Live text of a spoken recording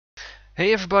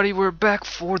Hey everybody, we're back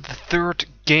for the third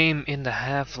game in the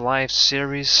Half-Life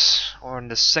series, or in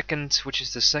the second, which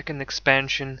is the second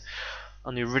expansion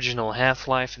on the original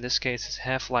Half-Life. In this case it's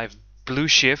Half-Life Blue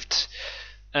Shift.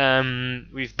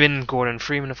 We've been Gordon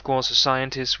Freeman, of course, a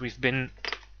scientist. We've been,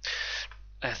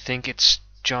 I think it's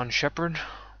John Shepard,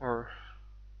 or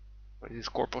what is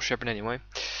Corporal Shepard anyway.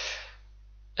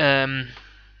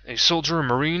 A soldier, a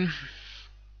marine,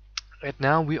 and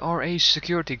now we are a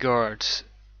security guard.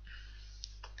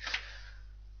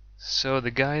 So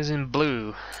the guy's in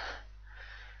blue.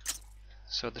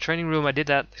 So the training room I did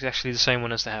that is actually the same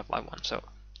one as the Half-Life one, so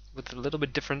with a little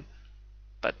bit different,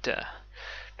 but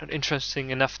not interesting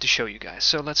enough to show you guys.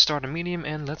 So let's start a medium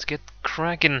and let's get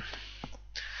cracking.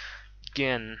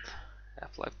 Again,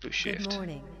 Half-Life Blue Shift. Good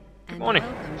morning. Good morning.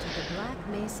 Welcome to the Black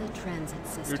Mesa Transit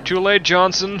System. You're too late,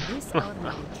 Johnson. This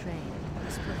automated train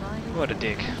is provided What a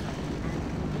dick. and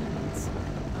convenience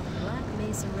of Black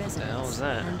Mesa hell is residents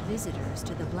that? and visitors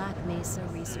to the Black Mesa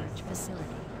Research Facility.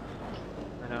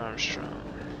 Red Armstrong.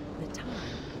 The time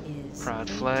is Pride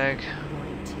flag.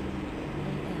 8:42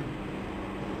 a.m.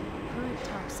 Current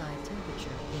topside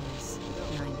temperature is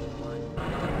 91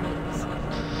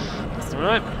 degrees.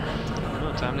 Alright.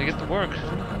 Well, time to get to work.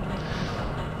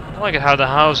 I like it how the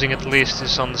housing at least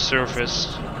is on the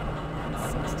surface.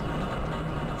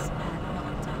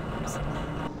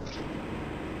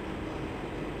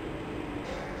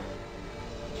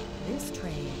 This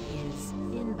train is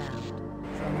inbound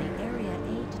from the Area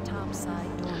 8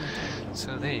 topside dormitory.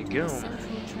 So there you to go. the Central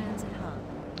Transit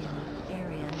Hub in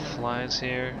Area 9. Flies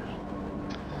here.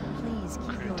 Please keep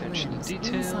Great your attention to limbs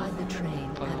detail. inside the train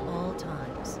at Follow. all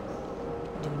times.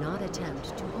 Do not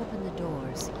attempt to open the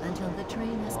doors until the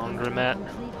train has come to a Laundromat.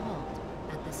 complete halt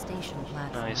at the station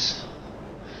platform. Nice.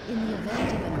 In the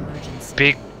event of an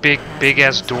emergency, Big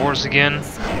ass doors again. and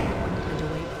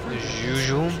await further As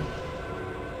usual. instruction.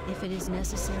 If it is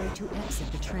necessary to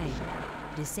exit the train,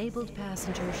 disabled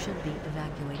passengers should be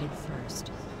evacuated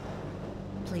first.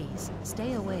 Please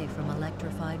stay away from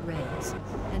electrified rails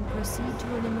and proceed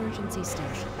to an emergency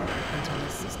station until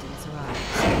assistance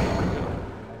arrives.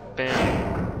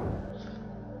 Bam.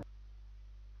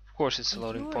 Of course it's a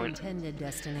loading Your point. intended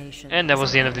destination And that was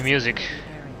is the a end of the music.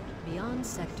 area beyond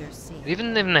Sector C.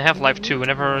 Even in the Half-Life 2,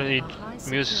 whenever the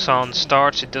music sound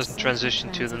starts, it doesn't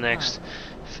transition to the next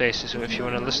phases. So if you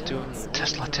want to listen to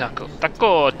Tesla Taco,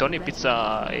 Tony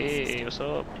Pizza, hey, what's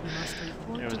up?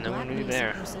 There was no one really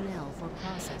there.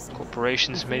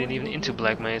 Corporations made it even into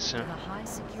Black Mesa. The high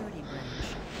security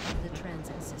branch of the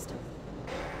transit system.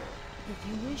 If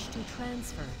you wish to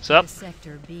transfer Sup? to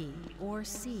Sector B or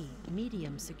C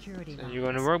medium security So lines, you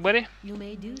going to work, buddy? you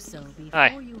may do so before Hi.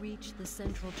 you reach the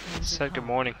Central Transit Said good Hub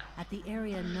morning. at the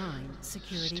Area 9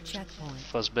 security checkpoint.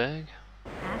 Fuzzbag.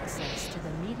 Access to the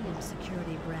medium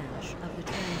security branch of the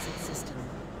transit system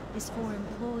is for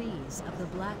employees of the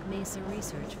Black Mesa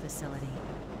Research Facility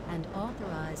and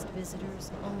authorized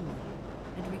visitors only,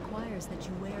 and requires that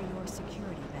you wear your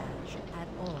security badge at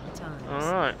all times.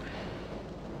 Alright.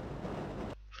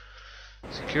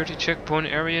 Security checkpoint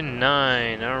area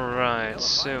 9. Alright,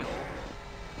 so.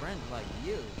 Friend like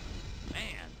you, man.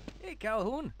 Hey,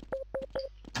 Calhoun.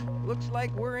 Looks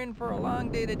like we're in for a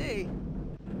long day today.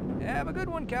 Have a good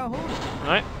one, Calhoun.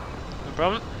 Alright, no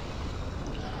problem.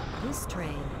 This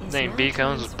train is Name now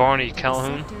beacons transferred Barney to the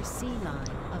Calhoun. Sector C line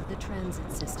of the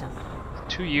transit system.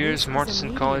 2 years, This is a Martinson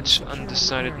medium College, security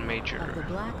undecided area of the major.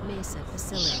 Black Mesa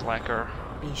facility. Slacker.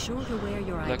 Be sure to wear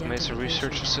your Black Mesa identification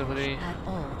Research badge Facility. at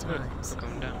all Good. times.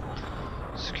 Going down.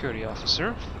 Security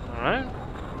Officer. Alright.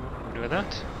 Do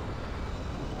that.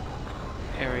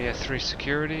 Area 3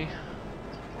 Security.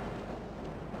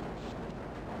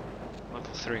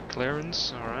 Level 3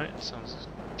 Clearance. Alright. Sounds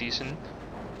decent.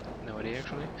 No idea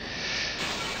actually.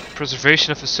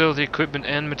 Preservation of facility equipment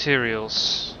and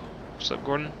materials. What's up,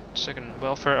 Gordon? Second,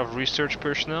 welfare of research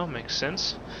personnel. Makes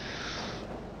sense.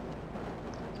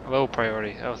 Low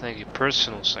priority. Oh, thank you.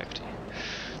 Personal safety.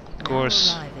 Of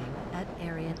course. Now arriving at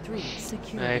Area 3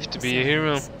 security I have to be a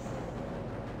hero. facilities.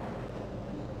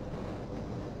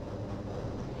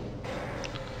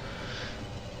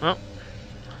 Well,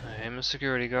 I am a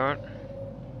security guard.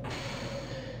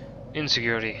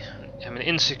 Insecurity. I'm an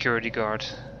insecurity guard.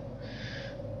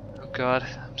 Oh god,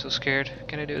 I'm so scared.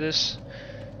 Can I do this?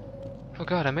 Oh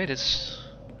god, I made it.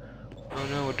 Oh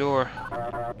no, a door.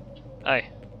 Hey.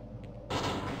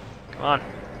 Come on.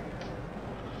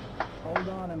 Hold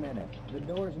on a minute. The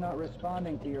door's not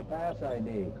responding to your pass ID. Let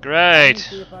me Great.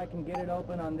 see if I can get it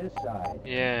open on this side.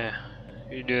 Yeah,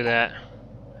 you do that.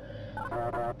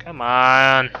 Come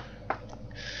on.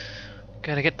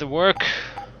 Gotta get to work.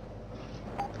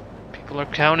 People are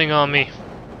counting on me.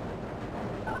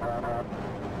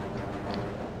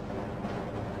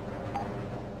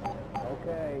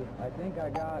 I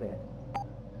got it.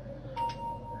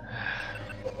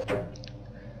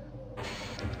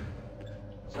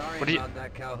 Sorry about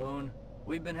that, Calhoun.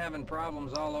 We've been having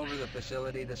problems all over the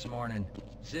facility this morning.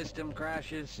 System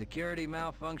crashes, security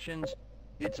malfunctions.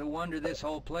 It's a wonder this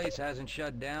whole place hasn't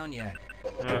shut down yet.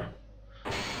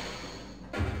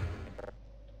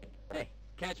 Hey,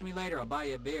 catch me later. I'll buy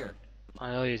you a beer.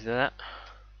 I'll use that.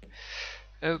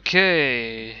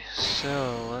 Okay,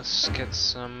 so let's get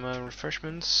some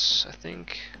refreshments, I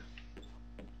think.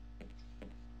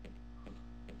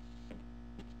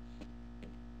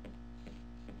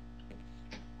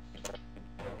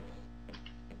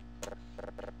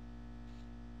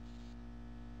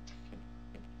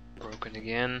 Broken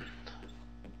again.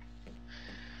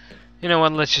 You know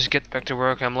what, let's just get back to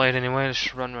work. I'm late anyway.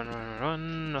 Let's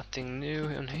run. Nothing new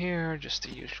in here, just the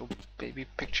usual baby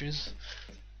pictures.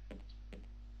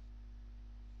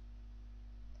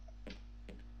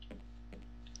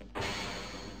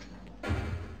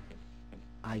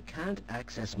 I can't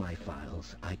access my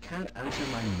files. I can't answer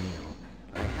my mail.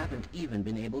 I haven't even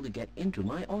been able to get into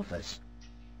my office.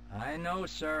 I know,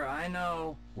 sir, I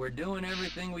know. We're doing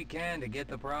everything we can to get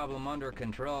the problem under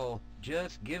control.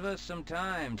 Just give us some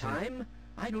time to... Time?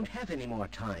 I don't have any more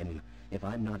time. If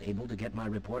I'm not able to get my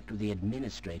report to the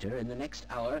administrator in the next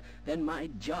hour, then my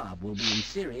job will be in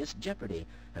serious jeopardy,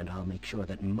 and I'll make sure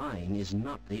that mine is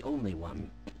not the only one.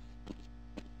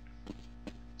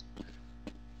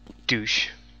 Douche.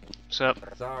 What's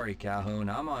up? Sorry, Calhoun,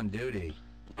 I'm on duty.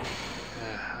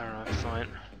 Alright, fine.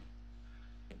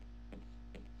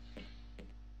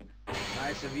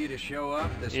 Nice of you to show up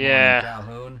this morning,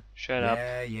 Calhoun. Shut up.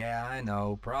 Yeah, I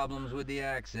know. Problems with the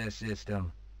access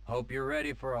system. Hope you're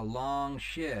ready for a long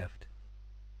shift.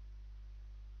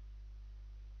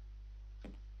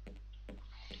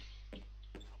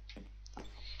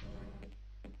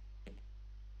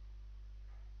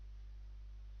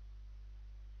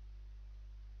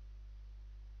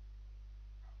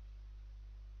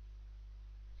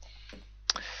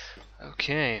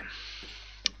 Okay.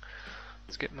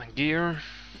 Let's get my gear.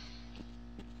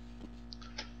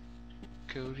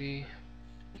 Cody.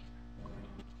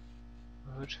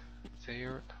 Hood.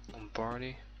 Thayer.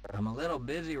 Lombardi. I'm a little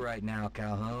busy right now,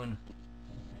 Calhoun.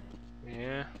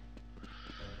 Yeah.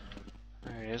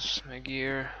 There it is, my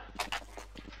gear.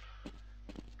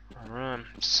 Alright,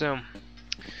 so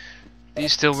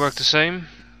these still work the same,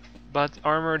 but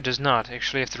armor does not.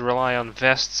 Actually, you have to rely on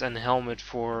vests and helmet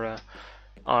for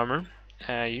armor.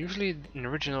 Usually in the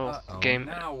original game.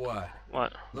 Now what?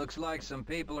 What? Looks like some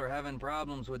people are having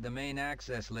problems with the main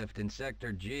access lift in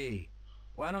Sector G.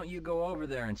 Why don't you go over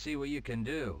there and see what you can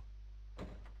do?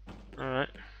 Alright.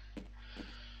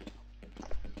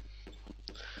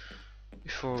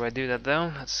 Before I do that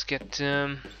though, let's get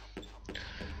check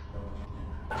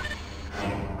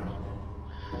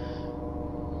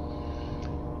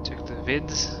the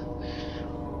vids.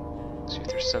 See if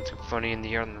there's something funny in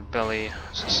the Underbelly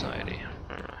Society.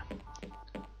 Alright.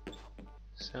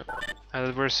 So, now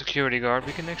that we're a security guard,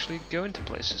 we can actually go into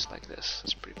places like this.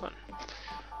 That's pretty fun.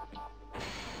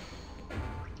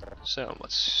 So,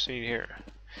 let's see here.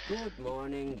 Good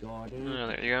morning, Gordon. Oh,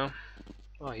 there you go.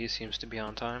 Well, he seems to be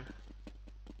on time.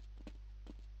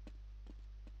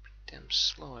 Damn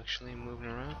slow, actually, moving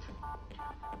around.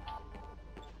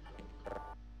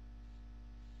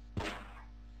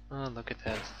 Oh, look at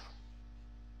that.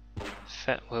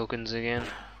 Fat Wilkins again.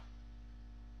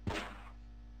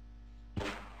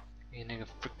 Eating a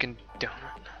freaking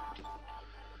donut.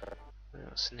 What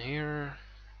else in here?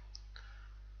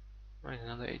 Right,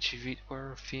 another HEV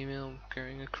or female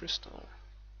carrying a crystal.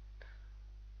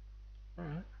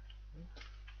 Alright.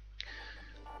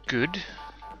 Good.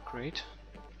 Great.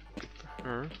 Good for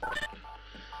her.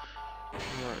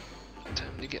 Alright.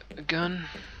 Time to get a gun.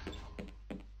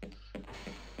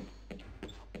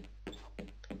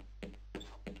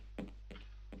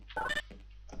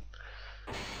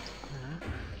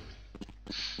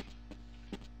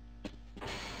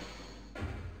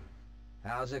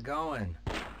 How's it going?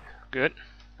 Good.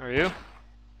 How are you?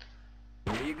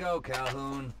 Here you go,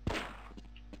 Calhoun.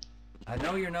 I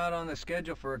know you're not on the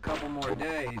schedule for a couple more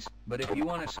days, but if you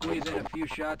want to squeeze in a few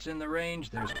shots in the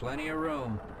range, there's plenty of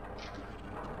room.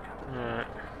 Alright.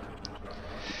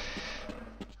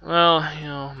 Well, you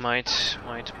know, might.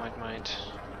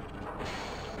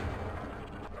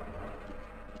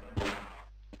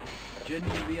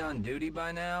 Shouldn't you be on duty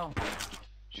by now?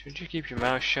 Should you keep your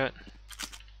mouth shut?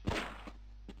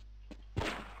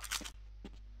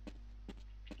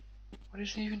 What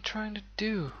is he even trying to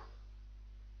do?